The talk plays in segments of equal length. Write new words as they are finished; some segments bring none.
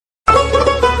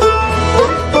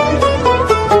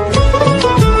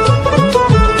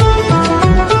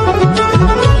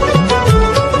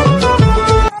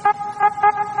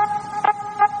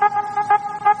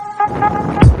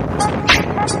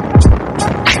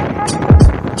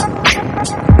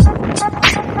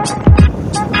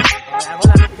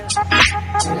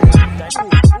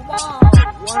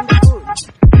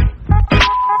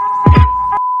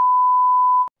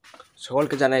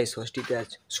জানাই ষষ্ঠীতে আজ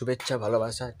শুভেচ্ছা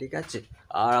ভালোবাসা, ঠিক আছে।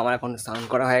 আর আমার এখন স্নান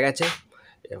করা হয়ে গেছে,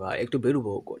 এবার একটু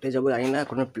বেরোবো, কোথায় যাবো জানি না,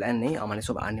 কোনো প্ল্যান নেই আমার,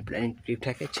 সব আনপ্ল্যানিং ট্রিপ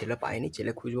থাকে, ছেলে পাইনি,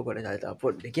 ছেলে খুঁজবো করে যায় তারপর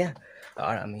দেখি।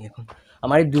 আর আমি এখন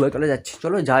আমার এই দুয়ারতলা যাচ্ছি,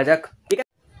 চলো যা যাক, ঠিক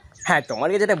আছে। হ্যাঁ,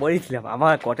 তোমাকে যেটা বলেছিলাম,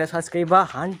 আমার কটা সাবস্ক্রাইবার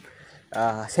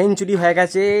সেঞ্চুরি হয়ে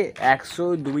গেছে,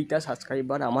 102টা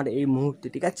সাবস্ক্রাইবার আমার এই মুহূর্তে,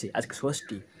 ঠিক আছে। আজকে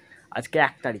ষষ্ঠী, আজকে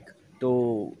 1 তারিখ, তো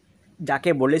যাকে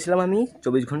বলেছিলাম আমি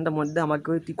 24 ঘন্টার মধ্যে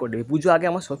আমাকে তুই করে দেবে, পুজো আগে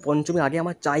আমার, পঞ্চমী আগে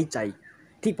আমার চাই,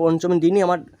 ঠিক পঞ্চমীর দিনই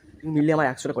আমার মিলে আমার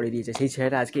 100টা করে দিয়েছে। সেই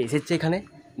ছেলেটা আজকে এসেছে এখানে,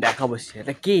 দেখাবো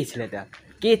ছেলেটা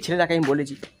কে, ছেলেটাকে আমি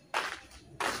বলেছি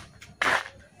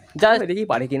যা দেখি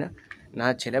পারে কি না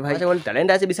ছেলে ভাই বল ট্যালেন্ট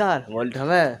আছে বিশাল, বলতে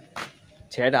হবে।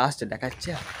 ছেলেটা আসছে,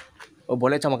 দেখাচ্ছে, ও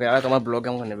বলেছে আমাকে দাদা তোমার ব্লগে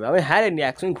আমাকে নেবে। আমি হ্যাঁ রে, নিয়ে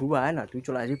একসঙ্গে ঘুরবো, হয় না, তুই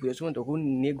চলে আসবি পুজোর সময়, তখন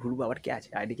নিয়ে ঘুরবো, আবার কে আছে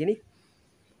আইডিকে নিই।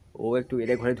 ও একটু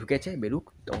এলে ঘরে ঢুকেছে, বেরুক,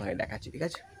 তোমাকে দেখাচ্ছি, ঠিক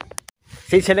আছে।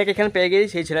 সেই ছেলেকে এখানে পেয়ে গেছি,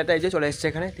 সেই ছেলেটা এই যে চলে এসছে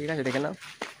এখানে, ঠিক আছে, দেখে নাও,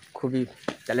 খুবই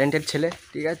ট্যালেন্টেড ছেলে,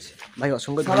 ঠিক আছে ভাই,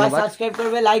 অসংখ্য ধন্যবাদ। সাবস্ক্রাইব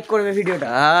করবে, লাইক করবে ভিডিওটা,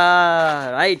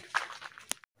 রাইট।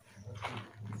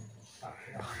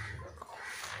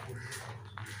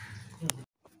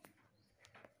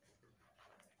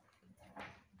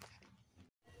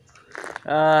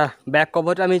 ব্যাক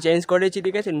কভারটা আমি চেঞ্জ করেছি,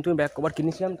 ঠিক আছে, নতুন ব্যাক কভার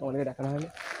কিনেছিলাম, তোমাদেরকে দেখানো হয়নি,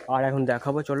 আর এখন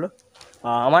দেখাবো, চলো।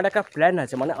 আমার একটা প্ল্যান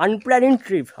আছে, মানে আনপ্ল্যানিং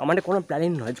ট্রিপ, আমাদের কোনো প্ল্যানিং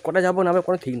নয়, কোটা যাবো না আমার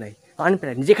কোনো ঠিক নাই,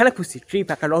 আনপ্ল্যানিং, যেখানে খুশি ট্রিপ,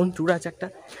 একটা লং ট্যুর আছে একটা,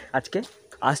 আজকে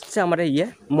আসছে আমার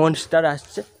মনস্টার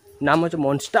আসছে, নাম হচ্ছে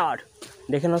মনস্টার,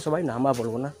 দেখে নাও সবাই, নাম আর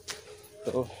বলবো না,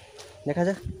 তো দেখা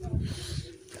যাক।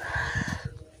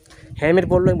 হেলমেট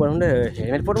পরলো, বলুন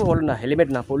হেলমেট পরবো, বলো না হেলমেট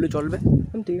না পরলে চলবে,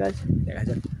 ঠিক আছে, দেখা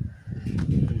যাক।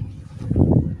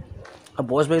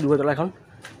 বসবো দুর্গাতলা,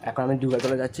 এখন আমি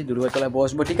দুর্গাতলা যাচ্ছি, দুর্গাতলায়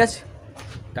বসবো, ঠিক আছে,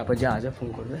 তারপর যা আসবে ফোন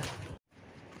করবে।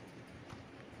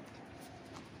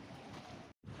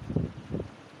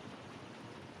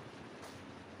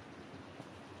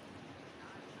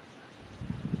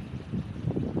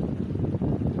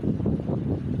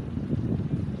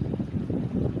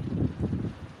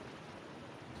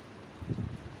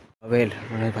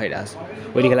 ভাইরাস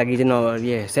ওইদিকে লাগিয়েছে,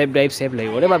 সেফ ড্রাইভ,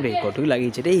 ওরে বাবরে কতই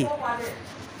লাগিয়েছে রে।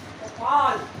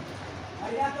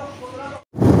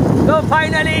 তো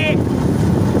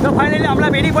ফাইনালি আমরা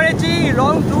বেরিয়ে পড়েছি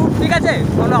লং ট্যুর, ঠিক আছে,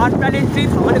 কোনো আনপ্ল্যানিং ট্রিপ,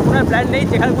 আমাদের কোনো প্ল্যান নেই,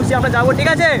 যেখানে খুশি আমরা যাবো, ঠিক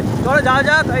আছে, চলো যাওয়া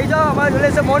যাক। এই তো আমার চলে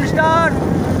এসেছে মনস্টার,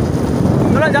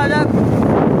 চলো যাওয়া যাক,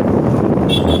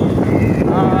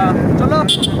 চলো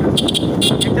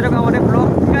দেখতে থাকো আমাদের ব্লগ,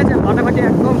 ঠিক আছে, ফাটাফাটি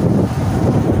একদম।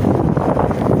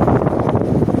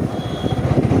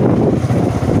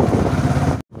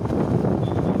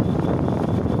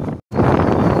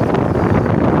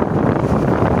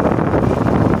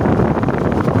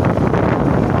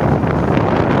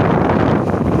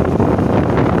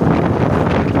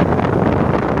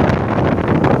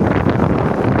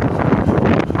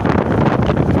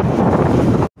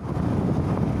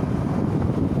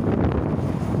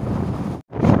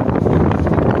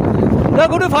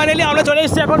 ফাইনালি আমরা চলে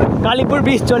এসেছি এখন কালীপুর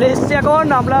ব্রিজ, চলে এসেছি এখন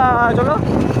আমরা, চলো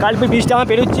কালীপুর ব্রিজটা আমরা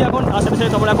পেরোচ্ছি এখন, আশেপাশে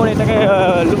তোমরা এখন এটাকে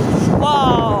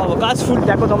গাছ ফুল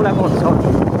দেখো তোমরা এখন সব,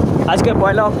 আজকে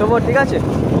 1 অক্টোবর, ঠিক আছে,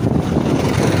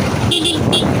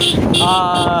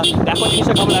 দেখো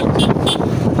জিনিসটা কেমন লাগছে।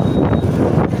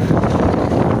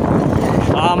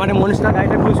 মানে মনস্টার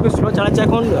গাড়িটা একটু স্লো চালাচ্ছে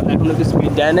এখন একটু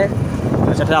স্পিড দেয় না,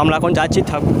 সেটা আমরা এখন যাচ্ছি,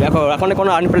 দেখো এখন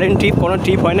কোনো আনপ্ল্যান ট্রিপ, কোনো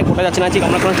ট্রিপ হয় না, কোথায় যাচ্ছে না ঠিক,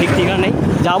 আমরা কোনো ঠিক ঠিকানা নেই,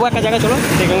 যাবো একটা জায়গায়, চলো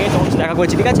সেখানে তোমার দেখা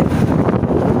করছি, ঠিক আছে।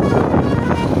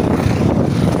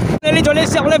 চলে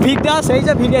এসেছি আমরা ভিগদাস, এই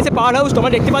যে ভিগদাসে পাওয়ার হাউস,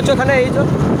 তোমরা দেখতে পাচ্ছ এখানে, এই যে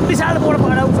বিশাল বড়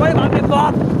পাওয়ার হাউস, হয় ভাবলে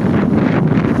বাপ,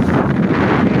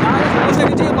 সমস্ত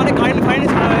কিছু মানে কারেন্ট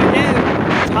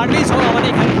ছাড়লেই সব আমাদের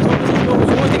এখানে,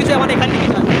 সমস্ত কিছু আমাদের এখান থেকে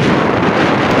ছাড়বে।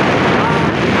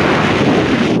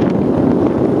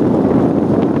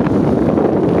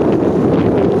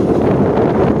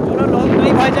 চলো লং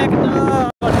ড্রাইভ হয়ে যাক।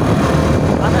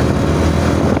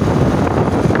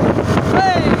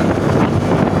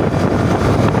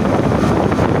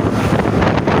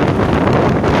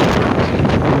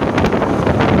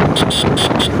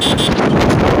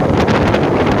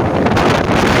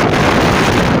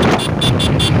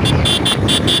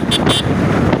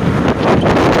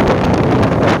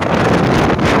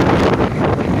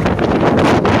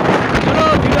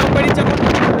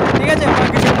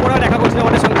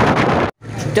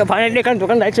 তো ফাইনালি এখানে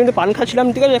দোকান রাইট সাইডে পান খাচ্ছিলাম,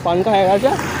 ঠিক আছে, পান খাওয়া হয়ে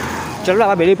গেছে, চলো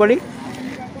আবার বেরিয়ে পড়ি।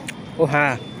 ও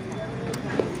হ্যাঁ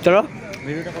চলো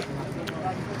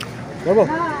যাবো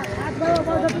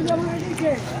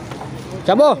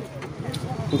যাবো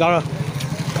যাবো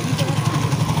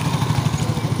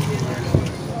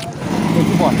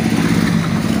একটু পর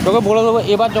তোকে বলে দেবো,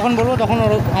 এবার যখন বলবো তখন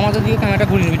আমাদের দিকে ক্যামেরাটা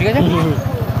ঘুরিয়ে নিবি, ঠিক আছে?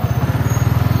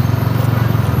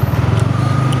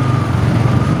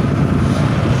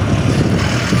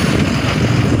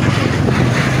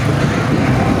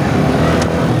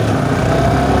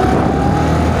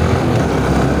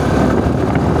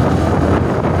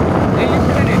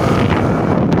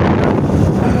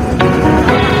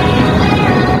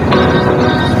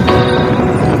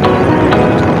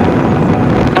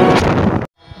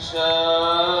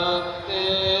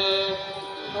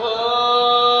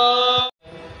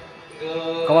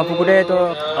 কামারপুকুরে তো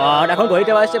আর এখন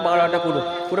ঘড়িতে বাজছে 12টা,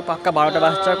 পুরো পাক্কা 12টা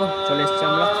বাজছে। এখন চলে এসেছি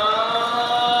আমরা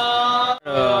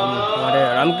মানে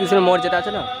রামকৃষ্ণ মোড় যেটা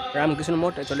আছে না, রামকৃষ্ণ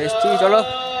মোড় চলে এসেছি। চলো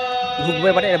ঢুকবো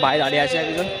এবারে, বাইরে দাঁড়িয়ে আছে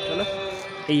একজন। চলো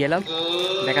এই এলাম,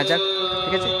 দেখা যাক,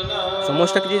 ঠিক আছে?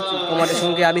 সমস্ত কিছু তোমাদের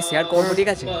সঙ্গে আমি শেয়ার করবো, ঠিক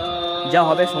আছে? যা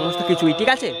হবে সমস্ত কিছুই, ঠিক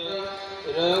আছে?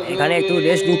 এখানে একটু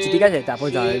রেস্ট নিচ্ছি, ঠিক আছে? তারপর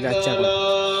যাচ্ছে এখন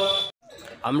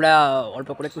আমরা অল্প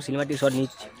করে একটু সিনেমাটিক শট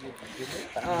নিচ্ছি।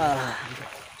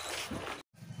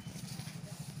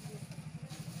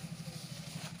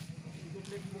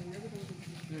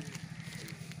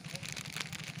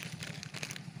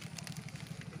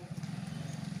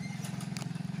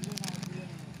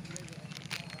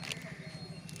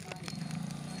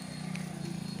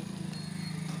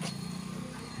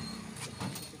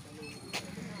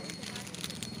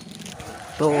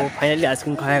 তো ফাইনালি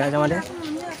আইসক্রিম খাওয়া গেছে আমাদের।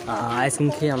 আইসক্রিম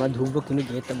খেয়ে আমরা ঢুকবো, কিন্তু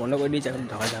গেটটা বন্ধ করে দিয়েছি, এখন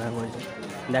ঢাকা জানা করেছে।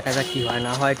 দেখা যাক কী হয়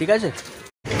না হয়, ঠিক আছে?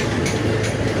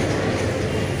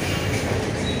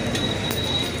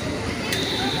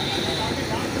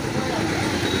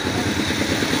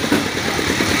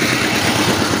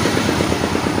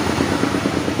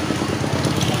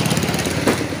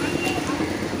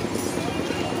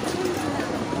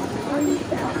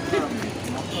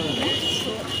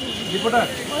 রিপোর্টার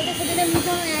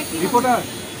রিপোর্টার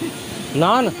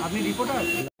না না, আপনি রিপোর্টার?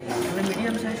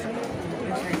 মিডিয়াম সাইজ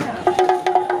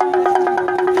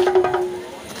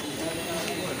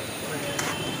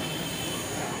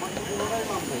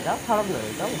এটা খারাপ নয়,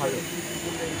 এটাও ভালো।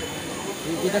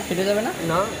 এটা ফেটে যাবে না?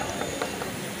 না,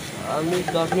 আমি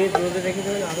 10 মিনিট রোদে রেখে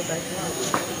দেবেন, আরও তাই।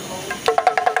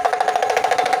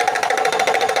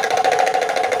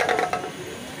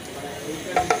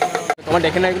 তোমার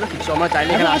দেখে না এগুলো কিছু, আমরা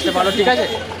চাইলে এখানে আসতে পারো, ঠিক আছে?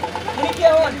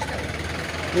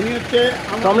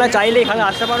 তোমরা চাইলে এখানে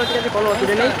আসতে পারো, ঠিক আছে? কোনো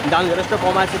অসুবিধা নেই, দাম যথেষ্ট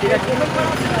কম আছে, ঠিক আছে?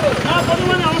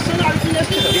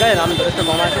 ঠিক আছে, দাম যথেষ্ট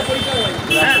কম আছে,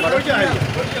 হ্যাঁ।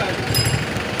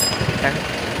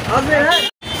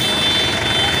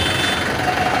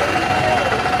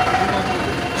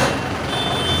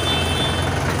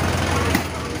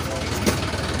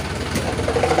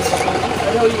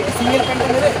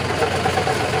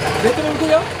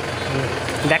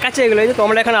 দেখাচ্ছে এগুলো, এই যে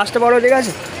তোমরা এখানে আসতে পারো, ঠিক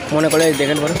আছে? মনে করে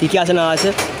দেখে পারো কী কী আছে না আছে।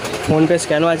 ফোনপে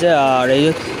স্ক্যানও আছে, আর এই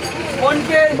যে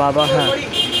বাবা, হ্যাঁ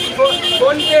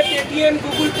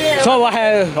সব,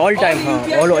 হ্যাঁ অল টাইম, হ্যাঁ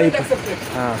অল ওই,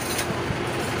 হ্যাঁ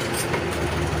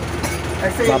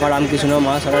বাবা রামকৃষ্ণ,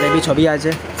 মা সারা দেবী ছবি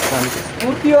আছে,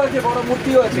 মূর্তিও আছে, বড়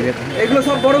মূর্তিও আছে। এগুলো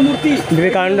সব বড় মূর্তি,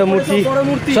 বিবেকানন্দ মূর্তি,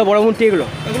 সব বড় মূর্তি এগুলো।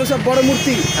 এগুলো সব বড়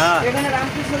মূর্তি। হ্যাঁ, এখানে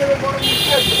রামকৃষ্ণদেবের বড় মূর্তি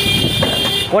আছে।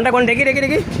 কোনটা কোন দেখি দেখি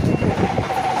দেখি,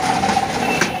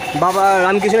 বাবা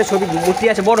রামকৃষ্ণের ছবি মূর্তি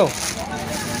আছে বড়,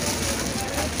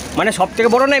 মানে সব থেকে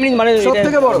বড় না এমনি, মানে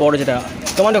সবথেকে বড়, বড় যেটা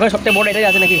তোমার ওখানে সব থেকে বড় এটাই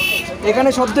আছে নাকি? এখানে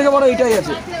সব থেকে বড় এটাই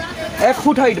আছে, 1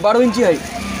 ফুট হাইট, 12 ইঞ্চি হাইট।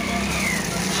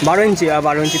 12 ইঞ্চি, আর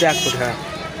 12 ইঞ্চিতে 1 ফুট, হ্যাঁ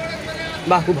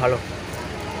বাহ খুব ভালো।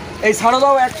 এই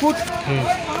সারদাও 1 ফুট।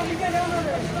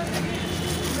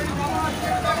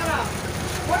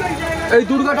 এই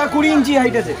দুর্গাটা 20 ইঞ্চি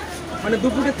হাইট আছে, মানে 2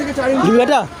 ফুটের থেকে 4 ইঞ্চি।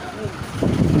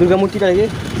 দুর্গা মূর্তিটা দেখি,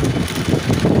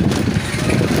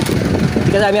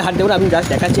 ঠিক আছে? আমি হাত দেবো না, আপনি জাস্ট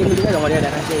দেখাচ্ছি এগুলো, ঠিক আছে? আমার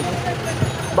দেখাচ্ছি,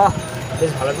 বাহ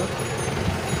বেশ ভালো তো।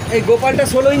 এই গোপালটা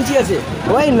 16 ইঞ্চি আছে।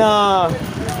 ওই না,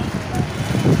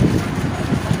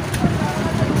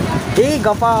 এই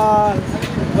গোপাল,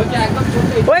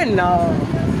 ওই না,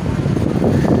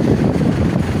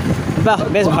 বাহ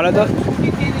বেশ ভালো তো।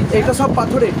 এটা সব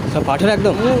পাথরের, সব পাথর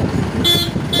একদম।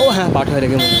 ও হ্যাঁ, পাথর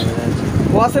দেখে মনে হয়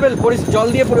ওয়াশেবল, জল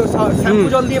দিয়ে শ্যাম্পু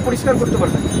জল দিয়ে পরিষ্কার করতে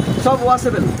পারবেন, সব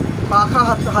ওয়াশেবল। পাখা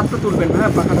হাত তো তুলবেন না,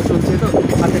 হ্যাঁ পাখাটা চলছে তো,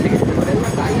 হাতে লেগে যেতে পারে।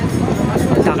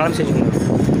 তাকালাম সেই জন্য।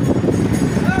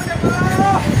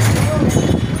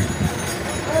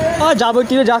 আর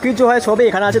যাবতীয় যা কিছু হয় সবই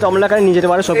এখানে আছে, তোমরা এখানে নিয়ে যেতে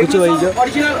পারো সব কিছু। ওই যে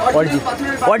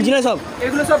অরিজিনাল সব,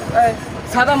 এগুলো সব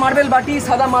সাদা মার্বেল বাটি,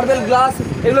 সাদা মার্বেল গ্লাস,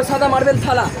 এগুলো সাদা মার্বেল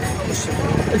থালা।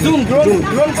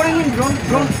 ড্রোন করে নিন,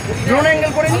 ড্রোন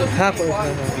অ্যাঙ্গেল করে নিন। হ্যাঁ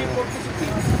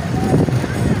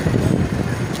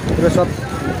এগুলো সব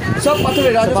সব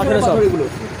পাথরের, পাথরের সব। এগুলো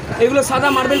এগুলো সাদা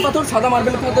মার্বেল পাথর, সাদা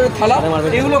মার্বেল পাথরের থালা।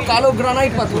 এগুলো কালো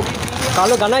গ্রানাইট পাথর।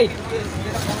 কালো গ্রানাইট,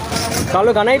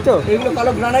 কালো গ্রানাইট তো এগুলো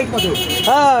কালো গ্রানাইট পাথর।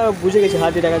 হ্যাঁ বুঝে গেছি,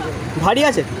 হাতে দেখা যাচ্ছে ভারী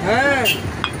আছে। হ্যাঁ,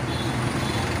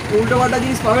 উল্টো পাল্টা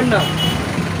জিনিস পাবেন না।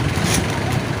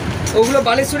 ওগুলো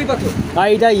বালেশ্বরী পাথর। আর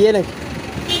এটা ইয়ে নাকি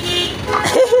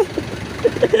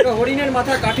হরিণের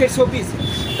মাথা, কাঠের শোপিস।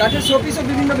 কাঠের শোপিসও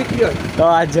বিভিন্ন বিক্রি হয়। ও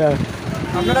আচ্ছা।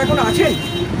 আপনারা এখন আছেন?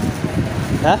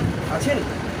 হ্যাঁ আছেন?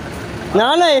 না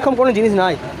না এরকম কোনো জিনিস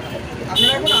নাই।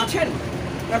 আপনারা এখন আছেন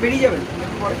না বেরিয়ে যাবেন?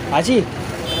 আছি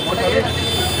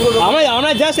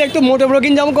আমরা জাস্ট একটু মোটো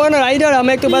ব্লগিং যেমন করে না রাইডার,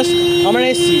 আমি একটু বাস আমরা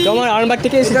এসেছি তো, আমার আরামবাগ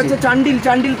থেকে এটা এসেছি। হচ্ছে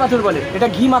চান্ডিল পাথর বলে। এটা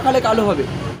ঘি মাখালে কালো হবে।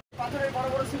 পাথরের বড়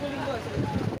বড় শিবলিঙ্গ আছে।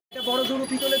 এটা বড় সরু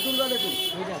পিতলের দুর্গা দেখুন।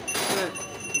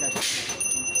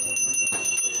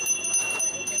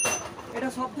 এটা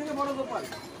সব থেকে বড় গোপাল,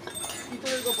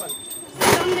 পিতলের গোপাল।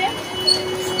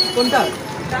 কোনটা?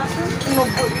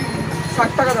 90,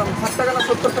 60 টাকা দাম। 60 টাকা না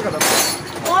 70 টাকা দাম।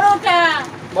 বড়টা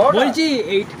বলছি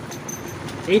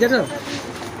এইটা তো,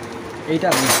 এইটা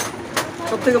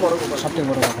সব থেকে বড় গোপাল। সবথেকে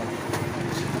বড় কথা।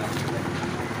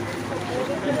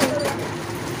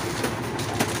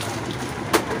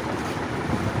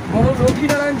 বড়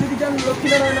লক্ষ্মীনারায়ণ যদি চান,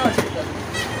 লক্ষ্মীনারায়ণ আছে।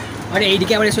 আরে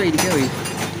এইদিকে আবার এসো, এইদিকে ওই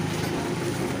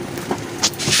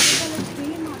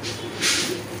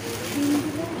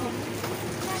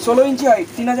 16 ইঞ্চি হাইট,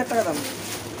 3000 টাকা দাম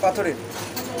পাথরের।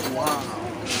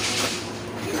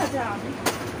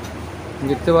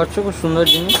 দেখতে পাচ্ছ খুব সুন্দর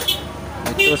জিনিস,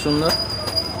 দেখতে খুব সুন্দর।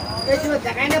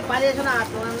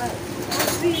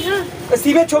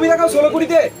 শিবের ছবি দেখাও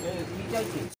 16-20-তে।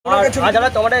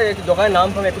 তোমাদের দোকানের নাম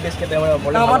তুমি একটু বেশি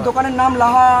আমার দোকানের নাম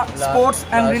Laha sports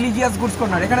and religious goods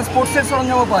corner. এখানে স্পোর্টসের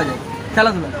সরঞ্জামও পাওয়া যায়,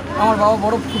 খেলাধুলা। আমার বাবা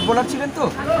বড় ফুটবলার ছিলেন তো,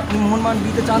 উনি মোহনবাগান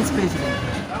বিতে চান্স পেয়েছিলেন।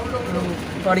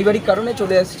 পারিবারিক কারণে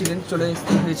চলে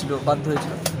আসতে হয়েছিল, বাধ্য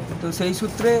হয়েছিল। তো সেই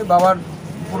সূত্রে বাবার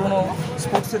পুরনো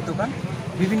স্পোর্টসের দোকান,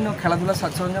 বিভিন্ন খেলাধুলার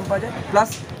সাজ সরঞ্জাম পাওয়া যায়। প্লাস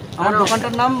আমার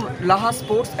দোকানটার নাম Laha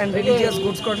sports and religious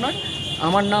goods corner.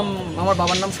 আমার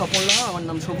বাবার নাম স্বপন লাহা, আমার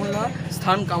নাম শোভন লাহা।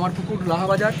 স্থান কামারপুকুর, লাহা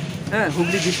বাজার, হ্যাঁ,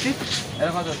 হুগলি ডিস্ট্রিক্ট,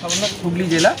 হুগলি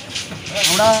জেলা।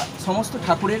 আমরা সমস্ত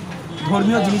ঠাকুরের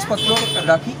ধর্মীয় জিনিসপত্র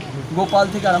রাখি, গোপাল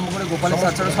থেকে আরম্ভ করে গোপালের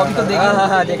সাজসরঞ্জাম সবই তো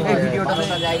দেখে। এই ভিডিওটাতে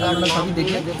আপনারা সবই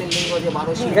দেখে।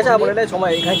 ঠিক আছে বলে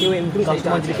সময় এখানে কেউ এমনি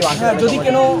কাস্টমার যদি কেউ আসে, হ্যাঁ, যদি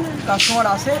কোনো কাস্টমার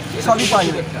আসে সবই পাওয়া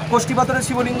যাবে। কোষ্ঠী পাথরের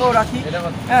শিবলিঙ্গ রাখি,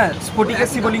 হ্যাঁ, স্ফটিকের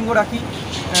শিবলিঙ্গ রাখি,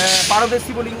 পারদের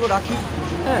শিবলিঙ্গ রাখি,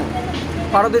 হ্যাঁ,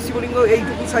 পারদের শিবলিঙ্গ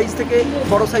এইটুকু সাইজ থেকে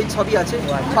বড় সাইজ সবই আছে।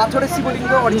 পাথরের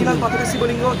শিবলিঙ্গ, অরিজিনাল পাথরের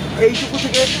শিবলিঙ্গ এইটুকু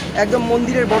থেকে একদম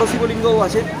মন্দিরের বড় শিবলিঙ্গও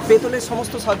আছে। পেতলের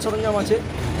সমস্ত সাজ সরঞ্জাম আছে,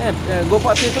 হ্যাঁ,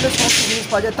 পেতলের সমস্ত জিনিস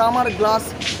পাওয়া যায়। তামার গ্লাস,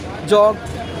 জগ,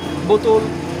 বোতল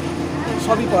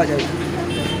সবই পাওয়া যায়।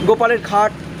 গোপালের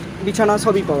খাট, বিছানা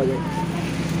সবই পাওয়া যায়।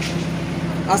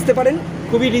 আসতে পারেন,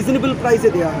 খুবই রিজনেবল প্রাইসে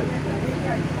দেওয়া হয়।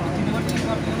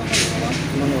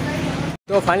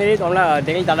 তো ফাইনালি তোমরা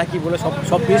দেখেই দাদা কী বলো,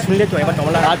 সব কিছু শুনলে তো। এবার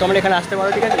তোমরা এখানে আসতে পারো,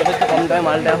 ঠিক আছে? যথেষ্ট কম দামে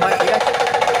মাল দেওয়া হয়, ঠিক আছে?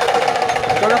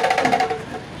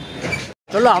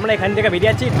 চলো আমরা এখান থেকে বেরিয়ে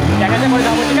যাচ্ছি, দেখা যাচ্ছে পরে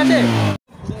যাবো, ঠিক আছে?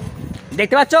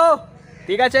 দেখতে পাচ্ছ,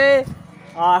 ঠিক আছে?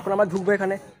 এখন আমরা ঢুকবো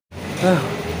এখানে।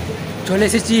 চলে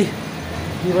এসেছি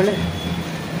কী বলে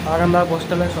আরামবাগ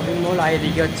বস্তালা শপিং মল, আর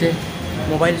এদিকে হচ্ছে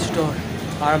মোবাইল স্টোর।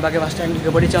 আরামবাগে বাস স্ট্যান্ড ঢুকে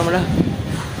পড়েছি আমরা।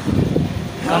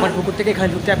 আমার পুকুর থেকে এখানে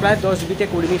ঢুকতে প্রায়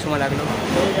 10-20 মিনিট সময় লাগলো।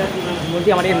 বলছি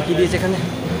আমাকে ঢুকিয়ে দিয়েছে এখানে।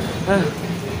 হ্যাঁ,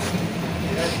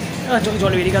 চোখে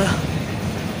জল বেরিয়ে গেল।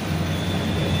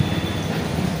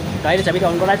 গাড়িটা চাবিটা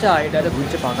অন করা আছে, আর এটা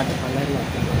ঘুরছে পাখাতে, ঠান্ডা লাগে,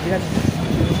 ঠিক আছে?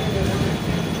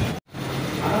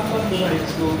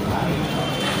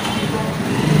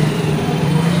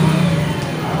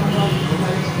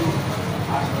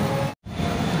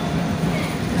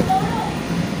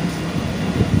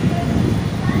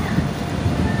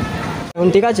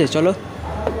 ঠিক আছে, চলো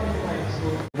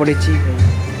পড়েছি।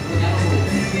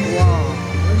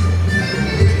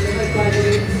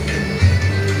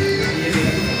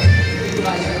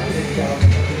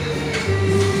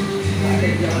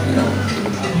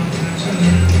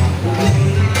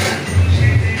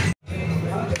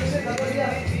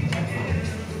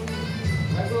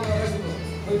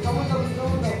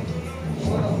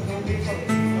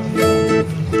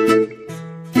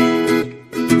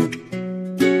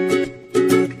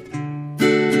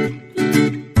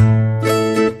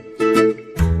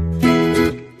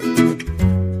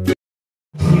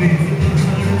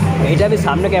 এটা আমি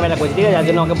সামনে ক্যামেরা করছি, ঠিক আছে? যার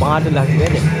জন্য আমাকে বাঁ হাতে লাগছে, ঠিক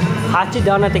আছে? হাঁটছি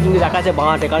জানাতে কিন্তু দেখা আছে বাঁ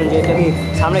হাতে, কারণ যেহেতু আমি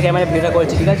সামনে ক্যামেরা ভিডিওটা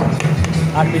করেছি, ঠিক আছে?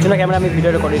 আর পিছনে ক্যামেরা আমি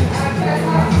ভিডিওটা করিনি।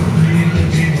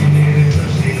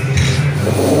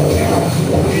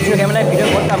 পিছনে ক্যামেরায় ভিডিও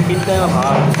করতাম, কিন্তু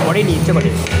আমি করিনি, ইচ্ছে করি।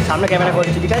 সামনে ক্যামেরা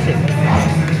করেছি, ঠিক আছে?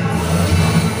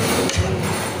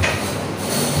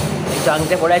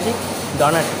 জানতে পড়ে আছি,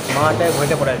 জানার মাথায়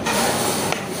ঘুরতে পড়ে আছি।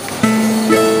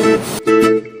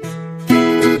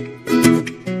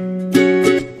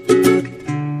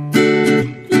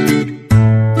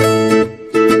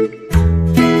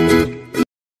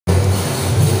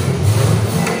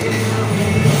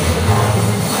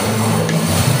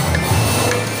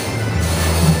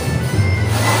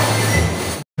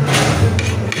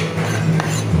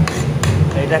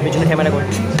 এটা পিছনে ক্যামেরা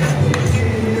করছি,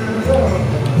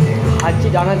 হাঁটছি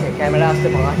জানা আছে ক্যামেরা আসতে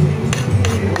পাওয়া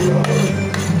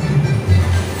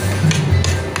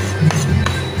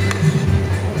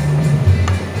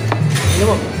নেব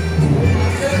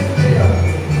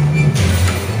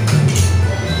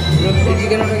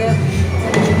চিকেন ওটাকে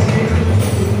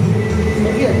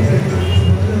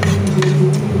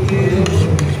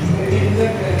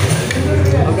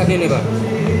আপনাকে নেবার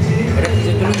এটা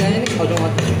কিসের জন্য জানি না, সজল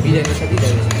মাত্র বিরিয়ানির সাথেই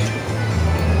দেয়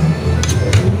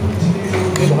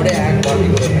ঘরে একবার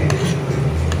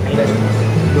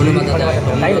ধনে পাতা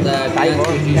দেয়, তাই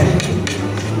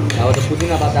তারপর তো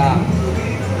পুদিনা পাতা,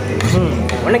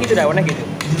 অনেক কিছু দেয়, অনেক কিছু,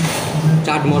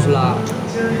 চাট মশলা।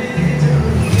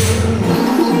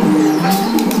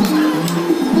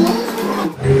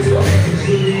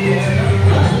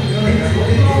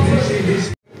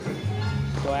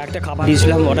 তো একটা খাবার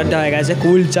দিয়েছিলাম, অর্ডার দেওয়া হয়ে গেছে,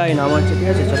 কুল চাই নাম হচ্ছে, ঠিক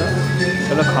আছে চলো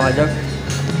চলো খাওয়া যাক।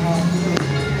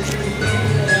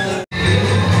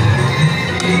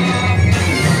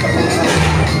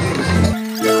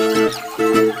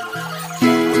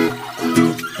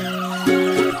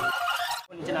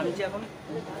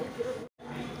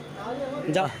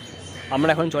 যা আমরা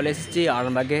এখন চলে এসেছি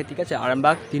আরামবাগে, ঠিক আছে,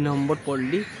 আরামবাগ 3 নম্বর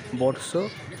পল্লী, বর্ষ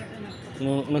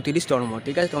 29 নম্বর,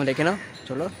 ঠিক আছে, তোমরা দেখে নাও,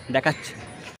 চলো দেখাচ্ছি।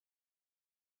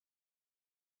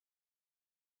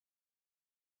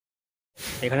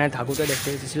 এখানে ঠাকুরটা দেখতে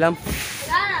এসেছিলাম,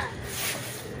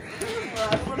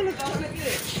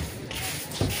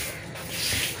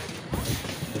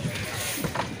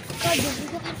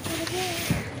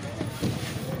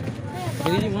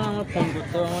 আমার ফোন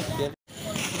করতে হবে,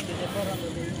 আমার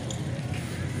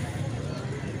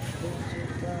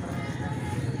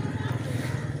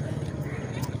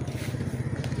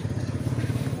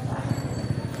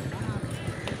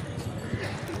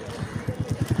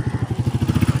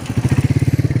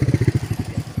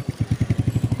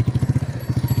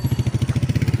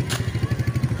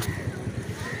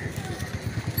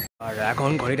আর এখন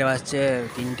ঘড়িটা বাজছে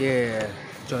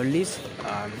 3:40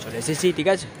 আর চলে এসেছি, ঠিক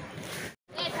আছে।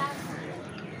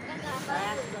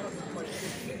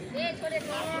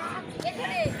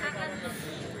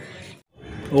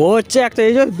 ও হচ্ছে একটা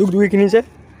এই যে দুধ কিনেছে,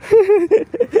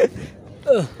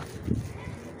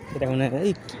 এটা মানে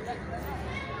এই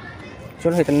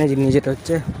চলো এখানে নিয়ে যেতে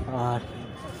হচ্ছে। আর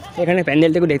এখানে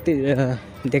প্যান্ডেলটাকে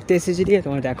দেখতে এসেছি, ঠিক আছে,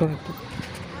 তোমরা দেখো একটু।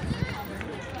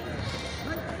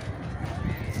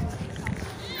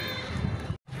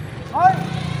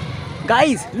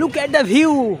 Guys, look at the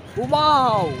view!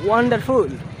 Wow, wonderful!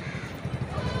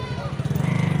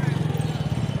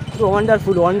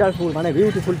 Wonderful, wonderful, মানে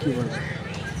beautiful কি বলবো।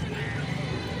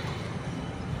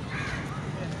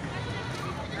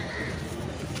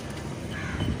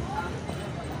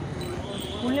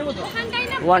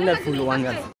 Wonderful,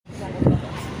 wonderful.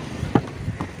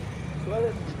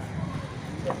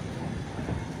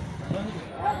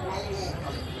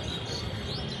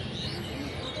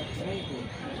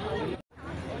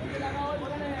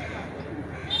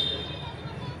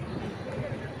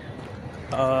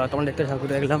 তোমরা দেখতে ঠাকুর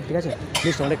দেখলাম, ঠিক আছে,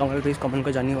 প্লিজ তোমাদের কমেন্ট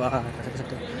করে জানিও, আর সাথে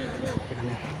সাথে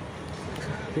এখানে,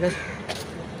 ঠিক আছে।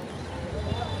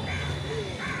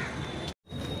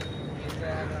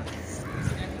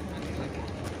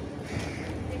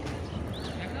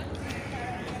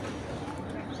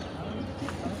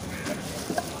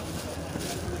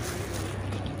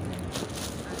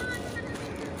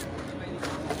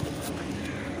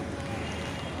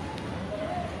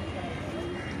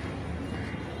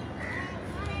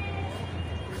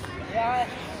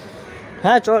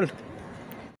 হ্যাঁ চল,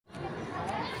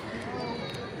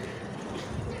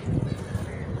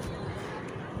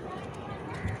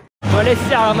 চলে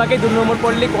এসেছি আমাকে 2 নম্বর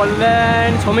পল্লী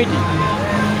কল্যাণ সমিতি।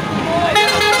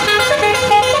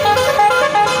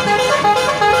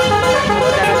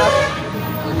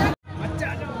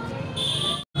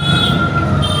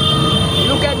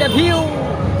 Look at the view,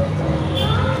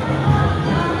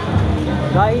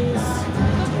 guys.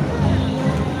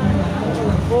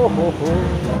 Oh ho ho.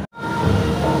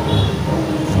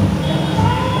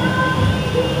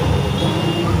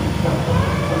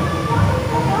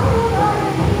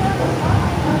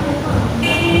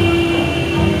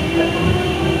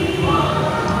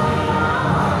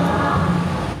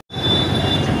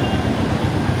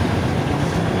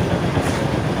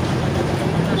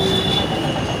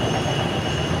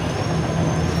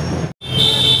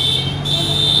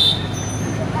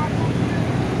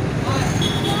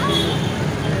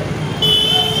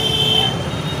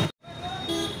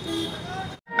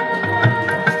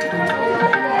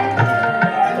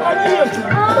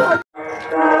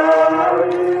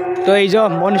 তো এই যে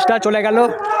মনীষটা চলে গেল,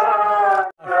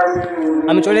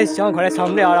 আমি চলে এসেছি আমার ঘরের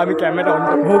সামনে, আর আমি ক্যামেরা অন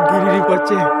খুব ঘিরি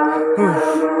করছে।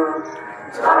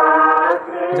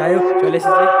 যাই হোক চলে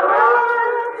এসেছি।